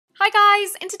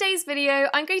guys, in today's video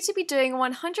I'm going to be doing a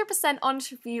 100%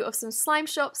 honest review of some slime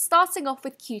shops, starting off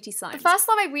with Cutie Slime. The first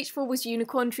slime I reached for was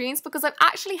Unicorn Dreams because I've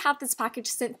actually had this package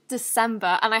since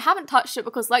December and I haven't touched it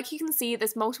because, like you can see,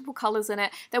 there's multiple colours in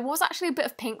it. There was actually a bit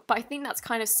of pink, but I think that's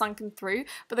kind of sunken through,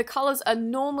 but the colours are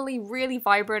normally really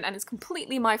vibrant and it's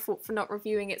completely my fault for not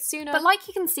reviewing it sooner. But like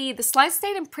you can see, the slime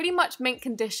stayed in pretty much mint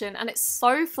condition and it's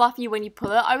so fluffy when you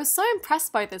pull it. I was so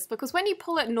impressed by this because when you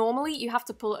pull it normally, you have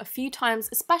to pull it a few times,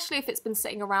 especially if it's been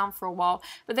sitting around for a while,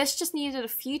 but this just needed a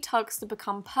few tugs to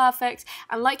become perfect,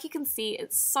 and like you can see,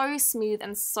 it's so smooth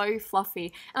and so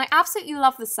fluffy, and I absolutely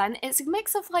love the scent. It's a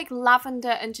mix of like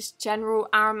lavender and just general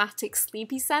aromatic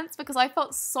sleepy scents because I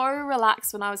felt so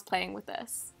relaxed when I was playing with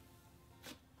this.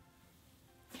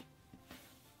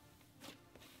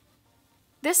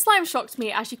 This slime shocked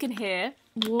me, as you can hear.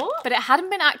 What? But it hadn't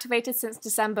been activated since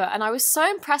December, and I was so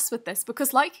impressed with this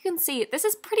because, like you can see, this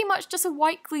is pretty much just a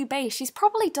white glue base. She's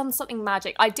probably done something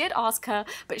magic. I did ask her,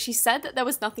 but she said that there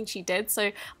was nothing she did,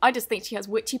 so I just think she has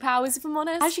witchy powers, if I'm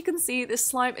honest. As you can see, this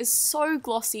slime is so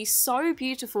glossy, so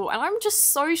beautiful, and I'm just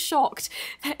so shocked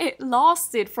that it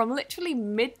lasted from literally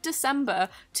mid-December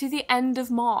to the end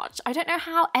of March. I don't know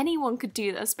how anyone could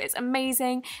do this, but it's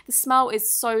amazing. The smell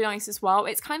is so nice as well.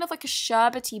 It's kind of like a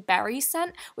sherbety berry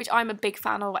scent, which I'm a big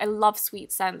fan of. I love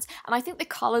sweet scents, and I think the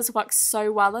colours work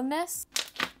so well in this.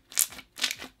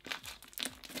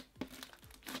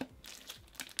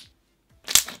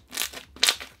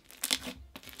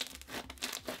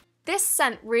 This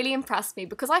scent really impressed me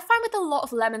because I find with a lot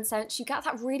of lemon scents you get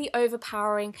that really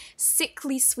overpowering,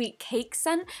 sickly sweet cake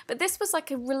scent, but this was like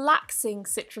a relaxing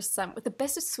citrus scent with a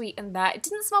bit of sweet in there. It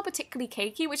didn't smell particularly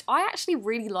cakey, which I actually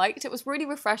really liked. It was really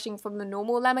refreshing from the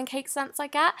normal lemon cake scents I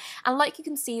get, and like you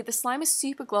can see, the slime is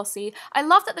super glossy. I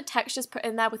love that the texture's put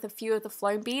in there with a few of the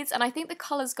flown beads, and I think the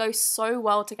colours go so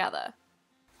well together.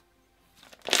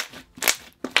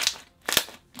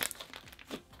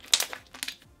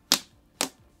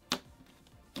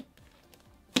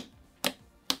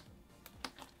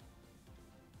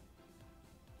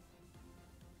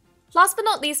 Last but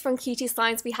not least, from Cutie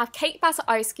Slimes, we have Cake Batter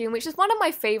Ice Cream, which is one of my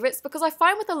favourites because I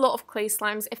find with a lot of clay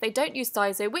slimes, if they don't use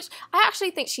Daiso, which I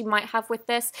actually think she might have with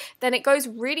this, then it goes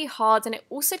really hard and it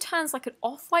also turns like an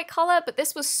off-white colour, but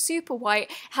this was super white.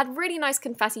 It had really nice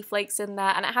confetti flakes in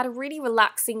there and it had a really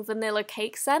relaxing vanilla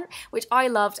cake scent, which I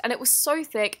loved, and it was so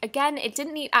thick. Again, it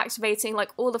didn't need activating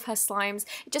like all of her slimes.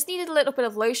 It just needed a little bit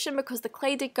of lotion because the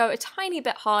clay did go a tiny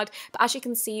bit hard, but as you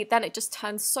can see, then it just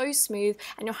turned so smooth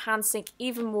and your hands sink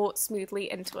even more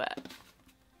smoothly into it.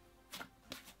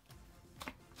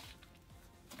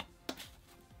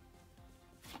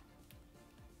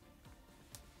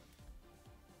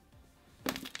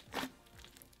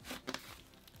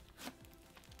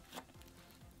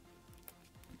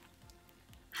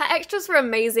 Her extras were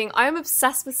amazing. I am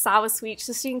obsessed with sour sweets,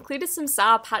 so she included some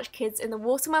Sour Patch Kids in the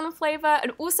watermelon flavour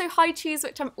and also high cheese,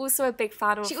 which I'm also a big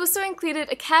fan of. She also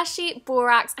included a care sheet,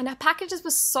 borax, and her packages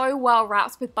were so well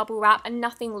wrapped with bubble wrap and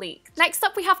nothing leaked. Next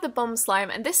up we have the Bomb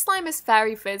Slime, and this slime is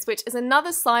Fairy Fizz, which is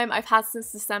another slime I've had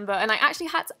since December, and I actually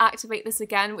had to activate this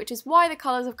again, which is why the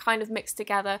colours have kind of mixed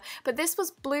together, but this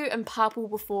was blue and purple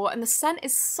before, and the scent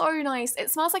is so nice. It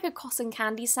smells like a cotton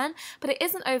candy scent, but it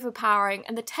isn't overpowering,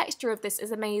 and the texture of this is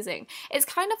amazing. It's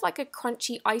kind of like a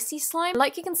crunchy, icy slime.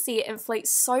 Like you can see, it inflates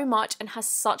so much and has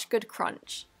such good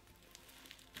crunch.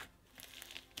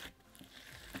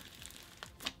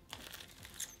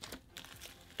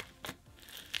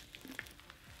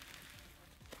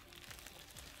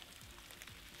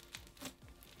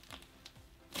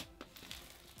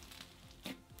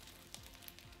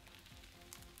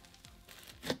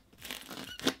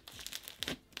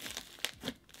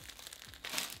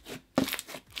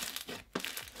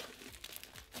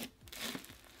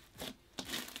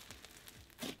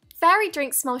 Fairy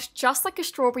Drink smells just like a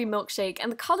strawberry milkshake,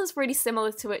 and the colour's really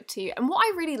similar to it too. And what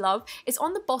I really love is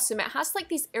on the bottom it has like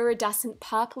these iridescent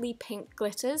purpley pink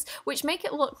glitters, which make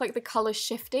it look like the colour's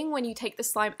shifting when you take the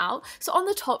slime out. So on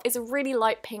the top is a really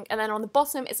light pink, and then on the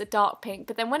bottom it's a dark pink,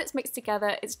 but then when it's mixed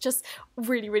together it's just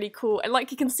really, really cool. And like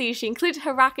you can see, she included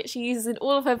her racket she uses in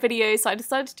all of her videos, so I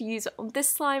decided to use it on this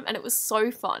slime and it was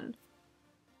so fun.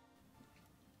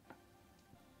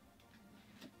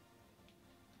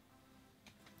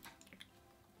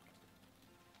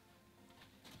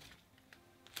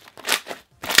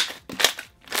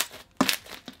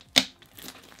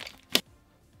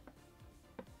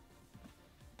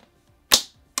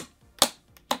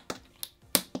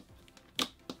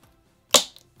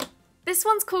 This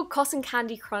one's called Cotton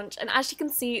Candy Crunch, and as you can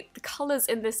see, the colours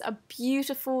in this are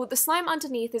beautiful. The slime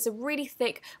underneath is a really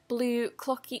thick blue,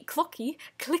 clicky,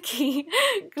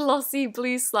 glossy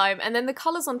blue slime, and then the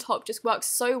colours on top just work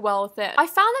so well with it. I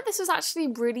found that this was actually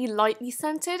really lightly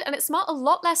scented, and it smelled a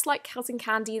lot less like cotton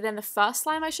candy than the first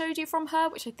slime I showed you from her,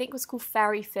 which I think was called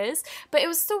Fairy Fizz, but it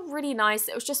was still really nice.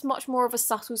 It was just much more of a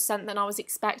subtle scent than I was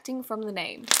expecting from the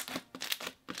name.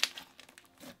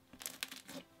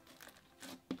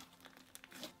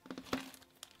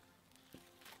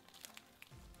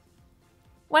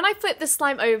 When I flipped this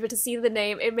slime over to see the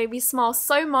name, it made me smile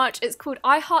so much. It's called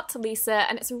I Heart Talisa,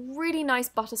 and it's a really nice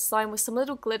butter slime with some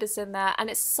little glitters in there, and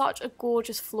it's such a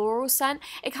gorgeous floral scent.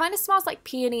 It kind of smells like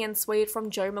Peony and Suede from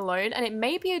Jo Malone, and it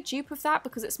may be a dupe of that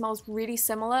because it smells really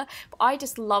similar, but I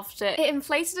just loved it. It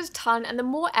inflated a ton, and the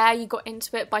more air you got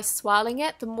into it by swirling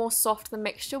it, the more soft the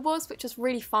mixture was, which was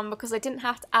really fun because I didn't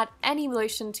have to add any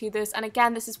lotion to this. And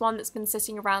again, this is one that's been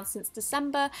sitting around since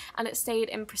December, and it stayed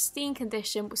in pristine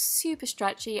condition, was super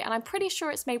stretchy, and I'm pretty sure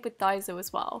it's made with Daiso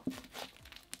as well.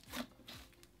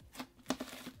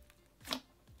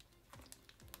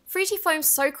 Fruity Foam's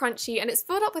so crunchy, and it's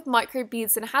filled up with micro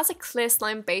beads and it has a clear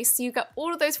slime base, so you get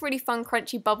all of those really fun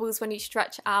crunchy bubbles when you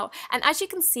stretch it out. And as you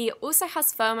can see, it also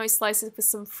has thermo slices with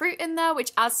some fruit in there,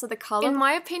 which adds to the colour. In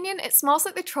my opinion, it smells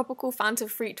like the tropical Fanta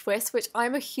fruit twist, which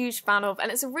I'm a huge fan of,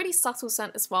 and it's a really subtle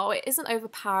scent as well. It isn't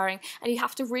overpowering, and you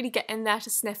have to really get in there to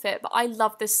sniff it, but I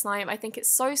love this slime. I think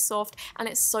it's so soft and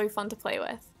it's so fun to play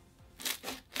with.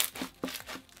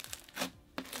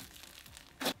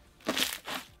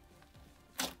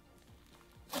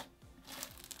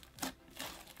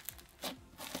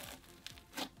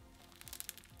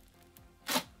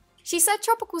 She said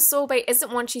Tropical Sorbet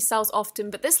isn't one she sells often,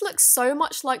 but this looks so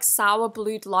much like Sour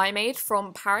Blued Limeade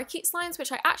from Parakeet Slimes,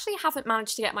 which I actually haven't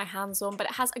managed to get my hands on, but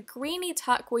it has a greeny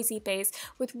turquoisey base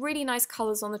with really nice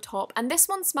colours on the top, and this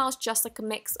one smells just like a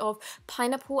mix of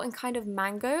pineapple and kind of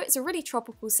mango. It's a really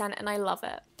tropical scent and I love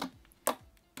it.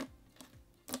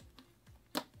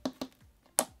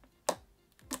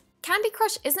 Candy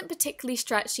Crush isn't particularly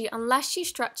stretchy unless you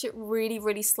stretch it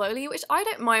really slowly, which I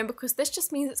don't mind because this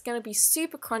just means it's going to be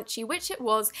super crunchy, which it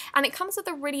was, and it comes with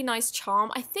a really nice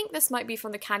charm. I think this might be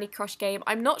from the Candy Crush game.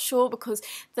 I'm not sure because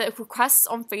the requests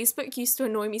on Facebook used to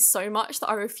annoy me so much that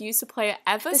I refuse to play it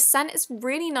ever. The scent is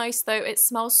really nice though. It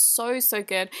smells so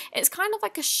good. It's kind of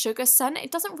like a sugar scent.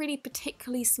 It doesn't really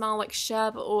particularly smell like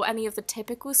sherbet or any of the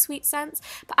typical sweet scents,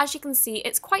 but as you can see,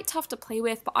 it's quite tough to play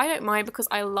with, but I don't mind because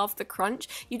I love the crunch.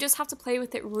 You just have to play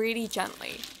with it really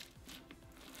gently.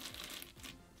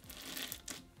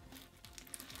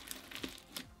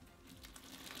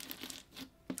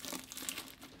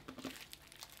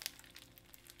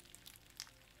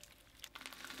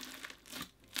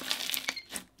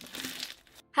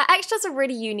 Her extras are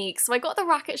really unique, so I got the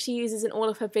racket she uses in all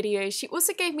of her videos. She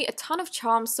also gave me a ton of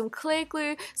charms, some clear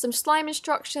glue, some slime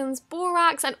instructions,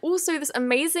 borax, and also this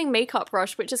amazing makeup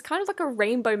brush, which is kind of like a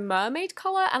rainbow mermaid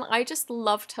colour, and I just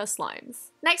loved her slimes.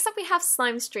 Next up we have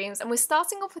Slimedreamz, and we're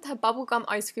starting off with her bubblegum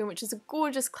ice cream, which is a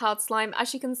gorgeous cloud slime.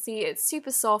 As you can see, it's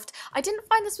super soft. I didn't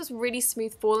find this was really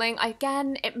smooth falling.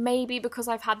 Again, it may be because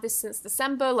I've had this since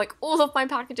December, like all of my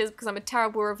packages, because I'm a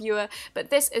terrible reviewer, but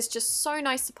this is just so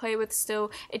nice to play with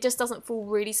still. It just doesn't fall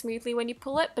really smoothly when you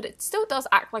pull it, but it still does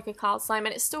act like a cloud slime,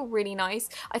 and it's still really nice.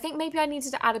 I think maybe I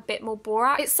needed to add a bit more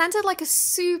borax. It's scented like a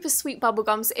super sweet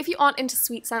bubblegum, so if you aren't into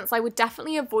sweet scents, I would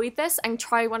definitely avoid this and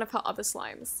try one of her other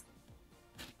slimes.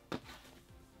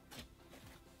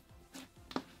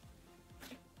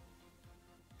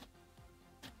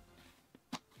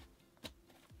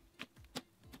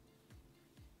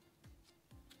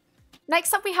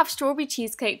 Next up we have Strawberry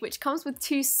Cheesecake, which comes with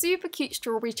two super cute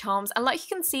strawberry charms, and like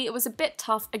you can see, it was a bit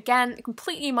tough. Again,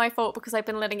 completely my fault because I've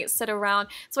been letting it sit around,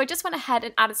 so I just went ahead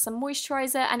and added some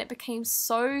moisturizer and it became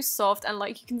so soft, and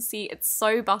like you can see, it's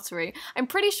so buttery. I'm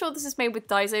pretty sure this is made with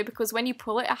Daiso because when you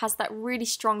pull it, it has that really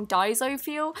strong Daiso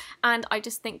feel, and I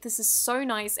just think this is so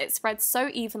nice. It spreads so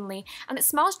evenly, and it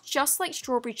smells just like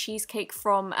strawberry cheesecake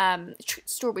from,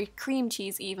 strawberry cream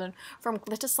cheese even, from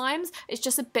Glitter Slimes. It's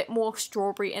just a bit more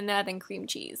strawberry in there than cream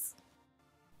cheese.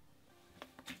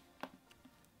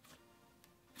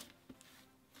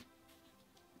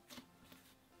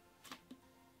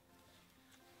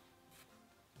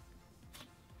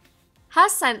 Her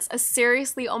scents are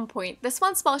seriously on point. This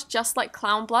one smells just like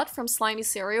clown blood from Slimy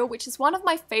Cereal, which is one of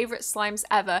my favorite slimes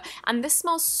ever, and this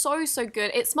smells so good.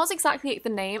 It smells exactly like the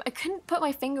name. I couldn't put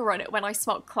my finger on it when I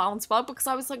smelled clown's blood because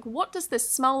I was like, what does this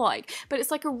smell like? But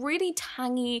it's like a really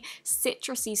tangy,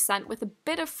 citrusy scent with a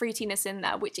bit of fruitiness in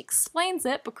there, which explains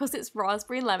it because it's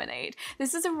raspberry lemonade.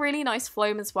 This is a really nice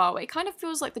foam as well. It kind of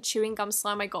feels like the chewing gum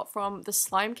slime I got from the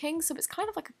Slime King, so it's kind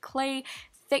of like a clay,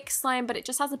 thick slime, but it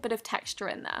just has a bit of texture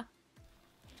in there.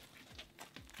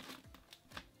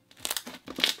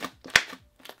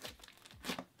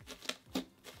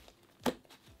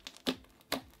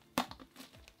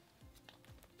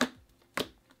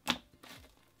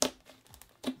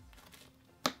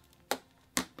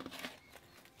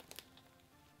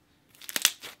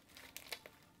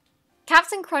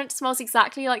 Captain Crunch smells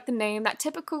exactly like the name, that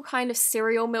typical kind of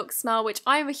cereal milk smell, which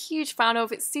I am a huge fan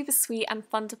of. It's super sweet and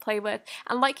fun to play with,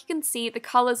 and like you can see, the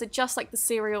colours are just like the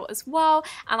cereal as well,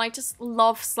 and I just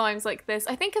love slimes like this.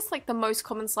 I think it's like the most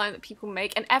common slime that people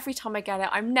make, and every time I get it,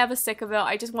 I'm never sick of it.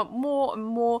 I just want more and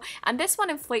more, and this one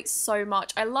inflates so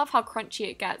much. I love how crunchy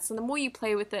it gets, and the more you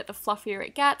play with it, the fluffier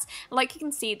it gets. And like you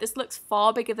can see, this looks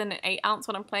far bigger than an 8 ounce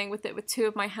when I'm playing with it with 2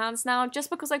 of my hands now, just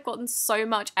because I've gotten so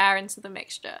much air into the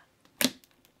mixture.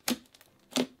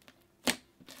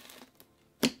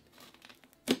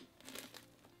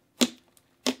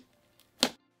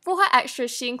 For her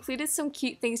extras, she included some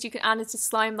cute things you can add into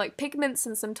slime like pigments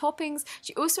and some toppings.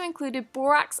 She also included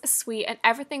borax, a sweet, and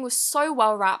everything was so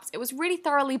well wrapped. It was really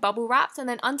thoroughly bubble wrapped, and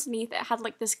then underneath it had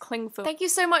like this cling film. Thank you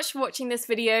so much for watching this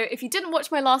video. If you didn't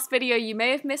watch my last video, you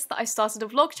may have missed that I started a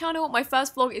vlog channel. My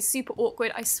first vlog is super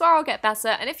awkward. I swear I'll get better,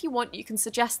 and if you want, you can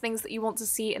suggest things that you want to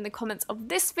see in the comments of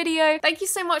this video. Thank you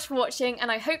so much for watching,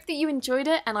 and I hope that you enjoyed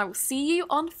it, and I will see you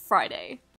on Friday.